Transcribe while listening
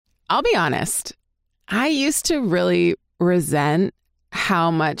I'll be honest, I used to really resent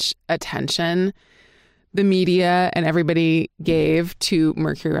how much attention the media and everybody gave to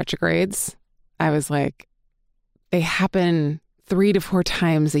Mercury retrogrades. I was like, they happen 3 to 4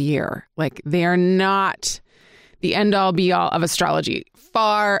 times a year. Like, they are not the end-all be-all of astrology.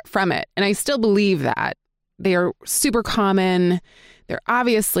 Far from it. And I still believe that. They are super common. They're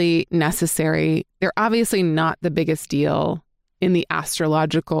obviously necessary. They're obviously not the biggest deal in the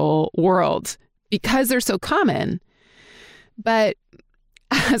astrological world because they're so common. But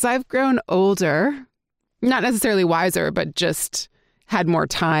as I've grown older, not necessarily wiser, but just had more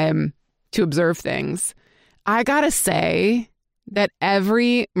time to observe things, I gotta say that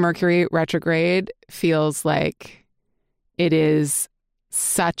every Mercury retrograde feels like it is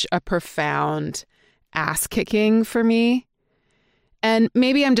such a profound ass kicking for me. And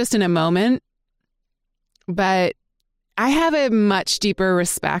maybe I'm just in a moment, but I have a much deeper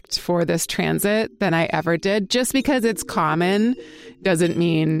respect for this transit than I ever did. Just because it's common doesn't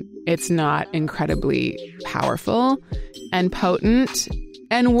mean it's not incredibly powerful and potent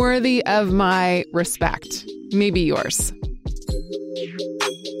and worthy of my respect. Maybe yours.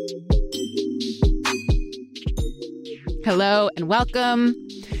 Hello and welcome.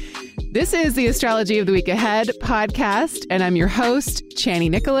 This is the Astrology of the Week Ahead podcast, and I'm your host, Chani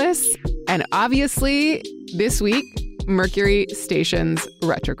Nicholas. And obviously, this week, Mercury stations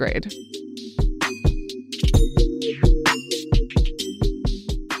retrograde.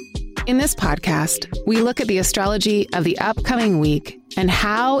 In this podcast, we look at the astrology of the upcoming week and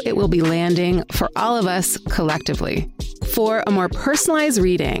how it will be landing for all of us collectively. For a more personalized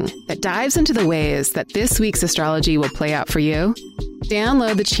reading that dives into the ways that this week's astrology will play out for you,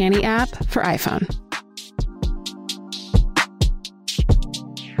 download the Chani app for iPhone.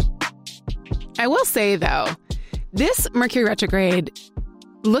 I will say, though, this Mercury retrograde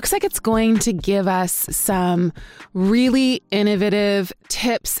looks like it's going to give us some really innovative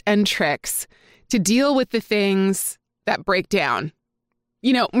tips and tricks to deal with the things that break down.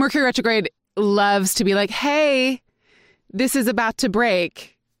 You know, Mercury retrograde loves to be like, hey, this is about to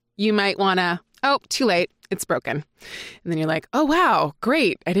break. You might want to, oh, too late. It's broken. And then you're like, oh, wow,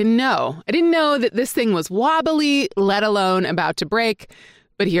 great. I didn't know. I didn't know that this thing was wobbly, let alone about to break.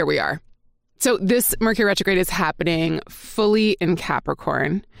 But here we are. So this Mercury retrograde is happening fully in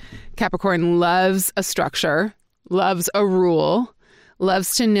Capricorn. Capricorn loves a structure, loves a rule,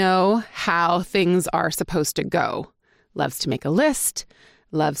 loves to know how things are supposed to go, loves to make a list,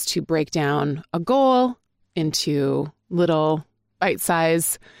 loves to break down a goal into little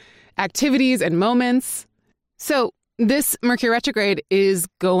bite-sized activities and moments. So this Mercury retrograde is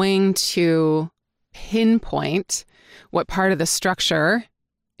going to pinpoint what part of the structure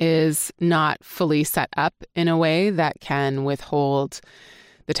is not fully set up in a way that can withhold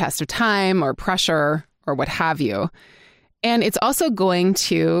the test of time or pressure or what have you. And it's also going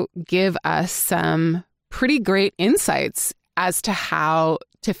to give us some pretty great insights as to how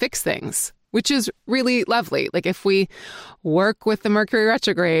to fix things, which is really lovely. Like, if we work with the Mercury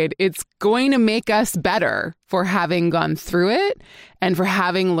retrograde, it's going to make us better for having gone through it and for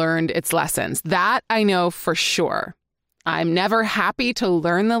having learned its lessons. That I know for sure. I'm never happy to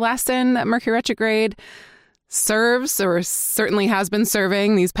learn the lesson that Mercury retrograde serves, or certainly has been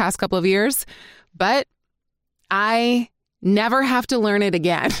serving these past couple of years, but I never have to learn it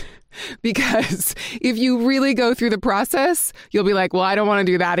again. Because if you really go through the process, you'll be like, well, I don't want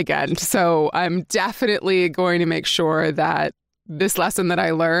to do that again. So I'm definitely going to make sure that this lesson that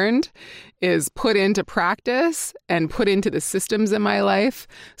I learned is put into practice and put into the systems in my life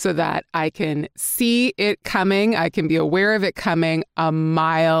so that I can see it coming. I can be aware of it coming a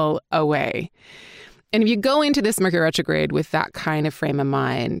mile away. And if you go into this Mercury retrograde with that kind of frame of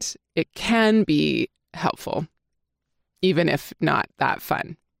mind, it can be helpful, even if not that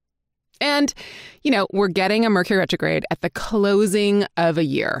fun. And, you know, we're getting a Mercury retrograde at the closing of a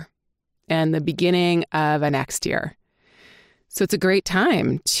year and the beginning of a next year. So it's a great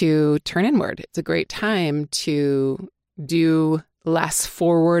time to turn inward. It's a great time to do less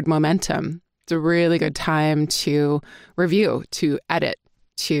forward momentum. It's a really good time to review, to edit,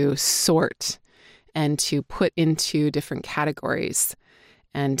 to sort, and to put into different categories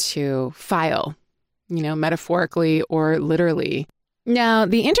and to file, you know, metaphorically or literally. Now,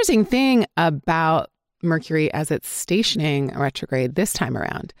 the interesting thing about Mercury as it's stationing retrograde this time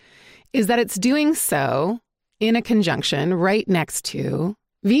around is that it's doing so in a conjunction right next to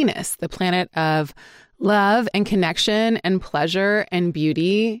Venus, the planet of love and connection and pleasure and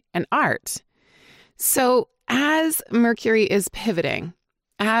beauty and art. So as Mercury is pivoting,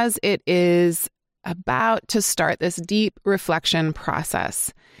 as it is about to start this deep reflection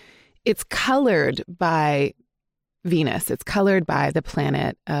process, it's colored by Venus. It's colored by the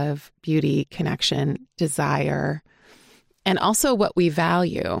planet of beauty, connection, desire, and also what we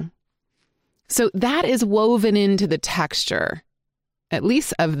value. So that is woven into the texture, at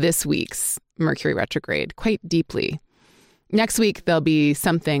least of this week's Mercury retrograde, quite deeply. Next week, there'll be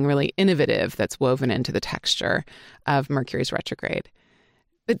something really innovative that's woven into the texture of Mercury's retrograde.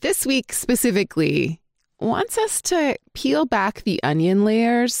 But this week specifically wants us to peel back the onion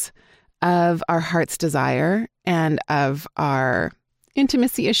layers of our heart's desire and of our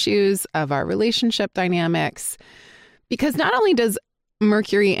intimacy issues, of our relationship dynamics. Because not only does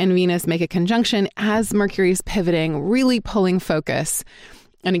Mercury and Venus make a conjunction as Mercury's pivoting, really pulling focus.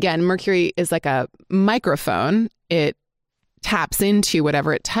 And again, Mercury is like a microphone. It taps into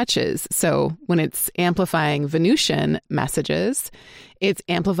whatever it touches. So when it's amplifying Venusian messages, it's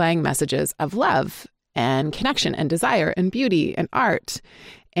amplifying messages of love and connection and desire and beauty and art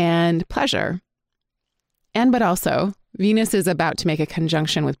and pleasure. But also, Venus is about to make a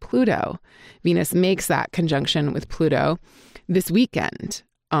conjunction with Pluto. Venus makes that conjunction with Pluto this weekend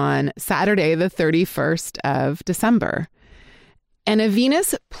on Saturday, the 31st of December. And a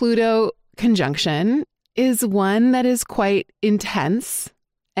Venus-Pluto conjunction is one that is quite intense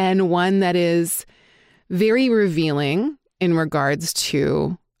and one that is very revealing in regards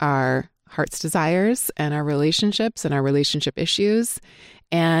to our heart's desires and our relationships and our relationship issues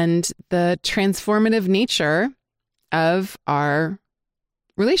and the transformative nature of our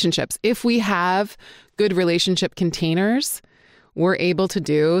relationships. If we have good relationship containers, we're able to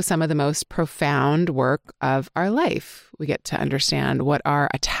do some of the most profound work of our life. We get to understand what our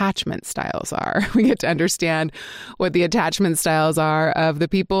attachment styles are. We get to understand what the attachment styles are of the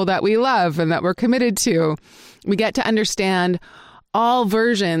people that we love and that we're committed to. We get to understand all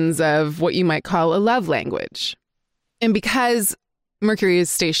versions of what you might call a love language. And because Mercury is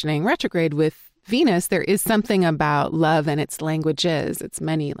stationing retrograde with Venus, there is something about love and its languages, its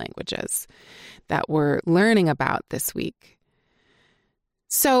many languages, that we're learning about this week.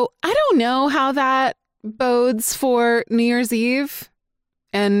 So I don't know how that bodes for New Year's Eve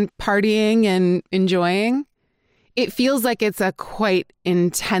and partying and enjoying. It feels like it's a quite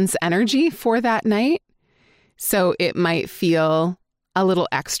intense energy for that night. So it might feel a little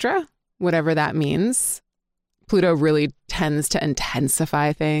extra, whatever that means. Pluto really tends to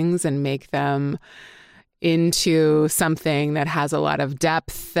intensify things and make them into something that has a lot of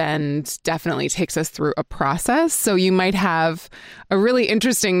depth and definitely takes us through a process. So you might have a really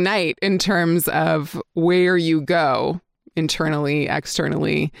interesting night in terms of where you go internally,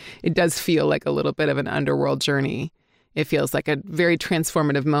 externally. It does feel like a little bit of an underworld journey. It feels like a very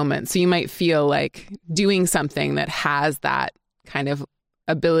transformative moment. So you might feel like doing something that has that kind of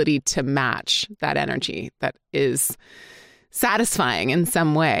ability to match that energy that is satisfying in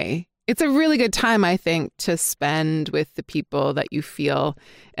some way. It's a really good time, I think, to spend with the people that you feel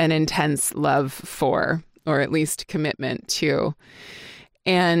an intense love for, or at least commitment to.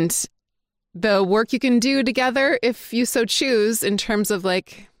 And the work you can do together, if you so choose, in terms of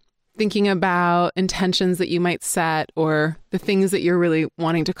like thinking about intentions that you might set or the things that you're really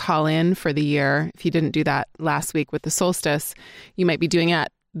wanting to call in for the year. If you didn't do that last week with the solstice, you might be doing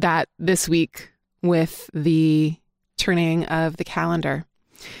that this week with the turning of the calendar.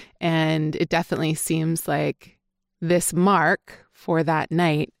 And it definitely seems like this mark for that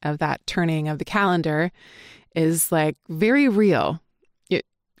night of that turning of the calendar is like very real. It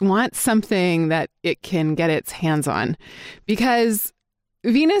wants something that it can get its hands on because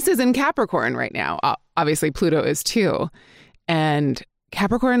Venus is in Capricorn right now. Obviously, Pluto is too. And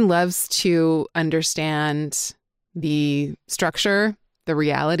Capricorn loves to understand the structure, the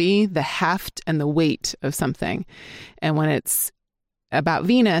reality, the heft, and the weight of something. And when it's about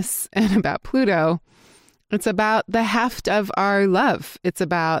Venus and about Pluto, it's about the heft of our love. It's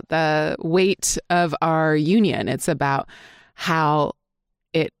about the weight of our union. It's about how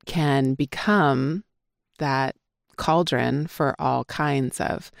it can become that cauldron for all kinds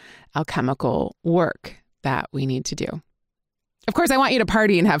of alchemical work that we need to do. Of course, I want you to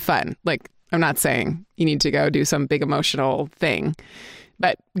party and have fun. Like, I'm not saying you need to go do some big emotional thing.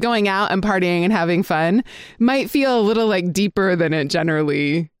 But going out and partying and having fun might feel a little like deeper than it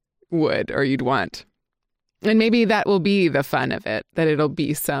generally would or you'd want. And maybe that will be the fun of it, that it'll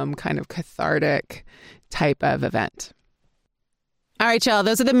be some kind of cathartic type of event. All right, y'all,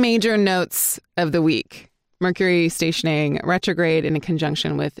 those are the major notes of the week. Mercury stationing retrograde in a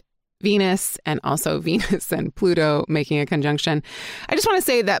conjunction with Venus, and also Venus and Pluto making a conjunction. I just want to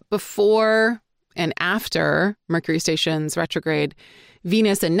say that before And after Mercury stations retrograde,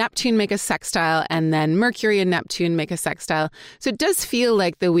 Venus and Neptune make a sextile, and then Mercury and Neptune make a sextile. So it does feel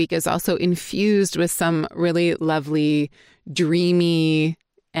like the week is also infused with some really lovely, dreamy,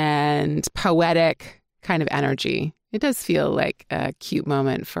 and poetic kind of energy. It does feel like a cute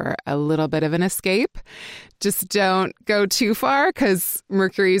moment for a little bit of an escape. Just don't go too far because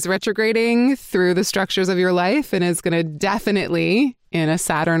Mercury's retrograding through the structures of your life and is going to definitely, in a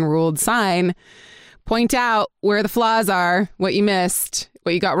Saturn-ruled sign, point out where the flaws are, what you missed,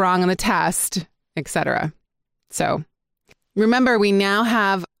 what you got wrong on the test, etc. So remember, we now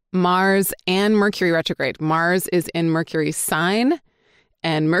have Mars and Mercury retrograde. Mars is in Mercury's sign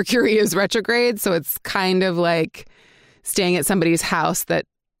and Mercury is retrograde. So it's kind of like staying at somebody's house that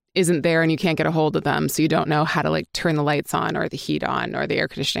isn't there and you can't get a hold of them. So you don't know how to like turn the lights on or the heat on or the air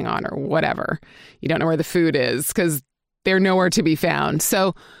conditioning on or whatever. You don't know where the food is because they're nowhere to be found.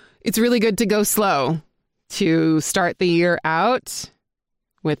 So it's really good to go slow, to start the year out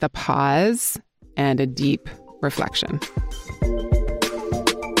with a pause and a deep reflection.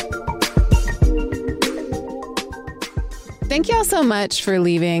 Thank you all so much for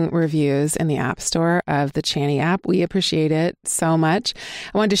leaving reviews in the App Store of the Chani app. We appreciate it so much.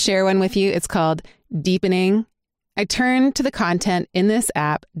 I wanted to share one with you. It's called Deepening. I turn to the content in this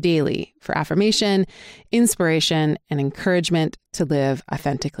app daily for affirmation, inspiration, and encouragement to live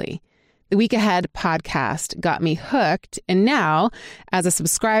authentically. The Week Ahead podcast got me hooked, and now, as a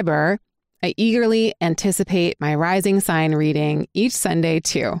subscriber, I eagerly anticipate my rising sign reading each Sunday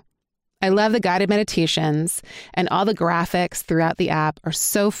too. I love the guided meditations, and all the graphics throughout the app are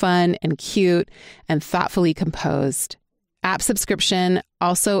so fun and cute and thoughtfully composed. App subscription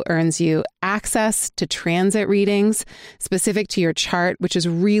also earns you access to transit readings specific to your chart, which is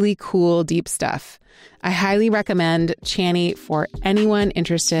really cool, deep stuff. I highly recommend Chani for anyone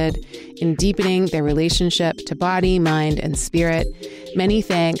interested in deepening their relationship to body, mind, and spirit. Many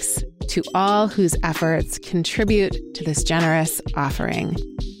thanks to all whose efforts contribute to this generous offering.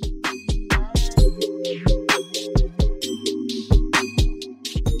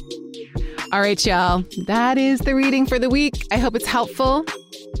 All right, y'all, that is the reading for the week. I hope it's helpful.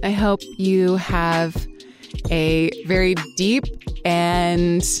 I hope you have a very deep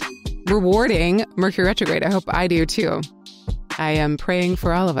and rewarding Mercury retrograde. I hope I do too. I am praying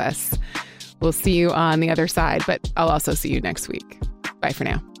for all of us. We'll see you on the other side, but I'll also see you next week. Bye for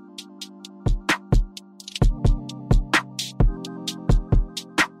now.